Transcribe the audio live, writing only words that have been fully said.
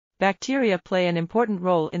Bacteria play an important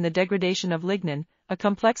role in the degradation of lignin, a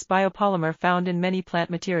complex biopolymer found in many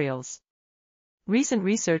plant materials. Recent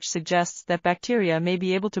research suggests that bacteria may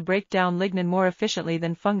be able to break down lignin more efficiently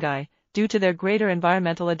than fungi, due to their greater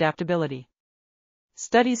environmental adaptability.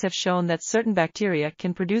 Studies have shown that certain bacteria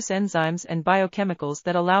can produce enzymes and biochemicals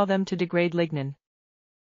that allow them to degrade lignin.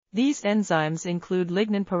 These enzymes include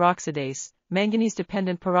lignin peroxidase,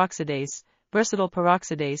 manganese-dependent peroxidase, versatile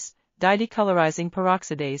peroxidase, didecolorizing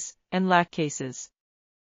peroxidase, and lactases.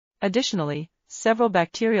 Additionally, several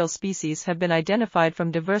bacterial species have been identified from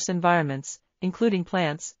diverse environments, including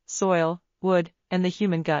plants, soil, wood, and the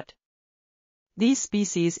human gut. These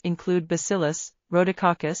species include Bacillus,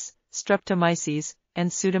 Rhodococcus, Streptomyces, and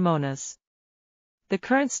Pseudomonas. The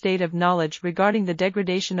current state of knowledge regarding the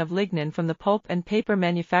degradation of lignin from the pulp and paper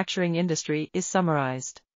manufacturing industry is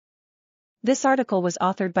summarized. This article was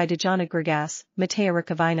authored by Dijana, Grgas, Matea,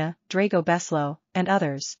 Rukavina, Drago, Bešlo, and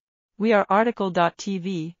others. We are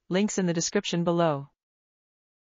RTCLTV, links in the description below.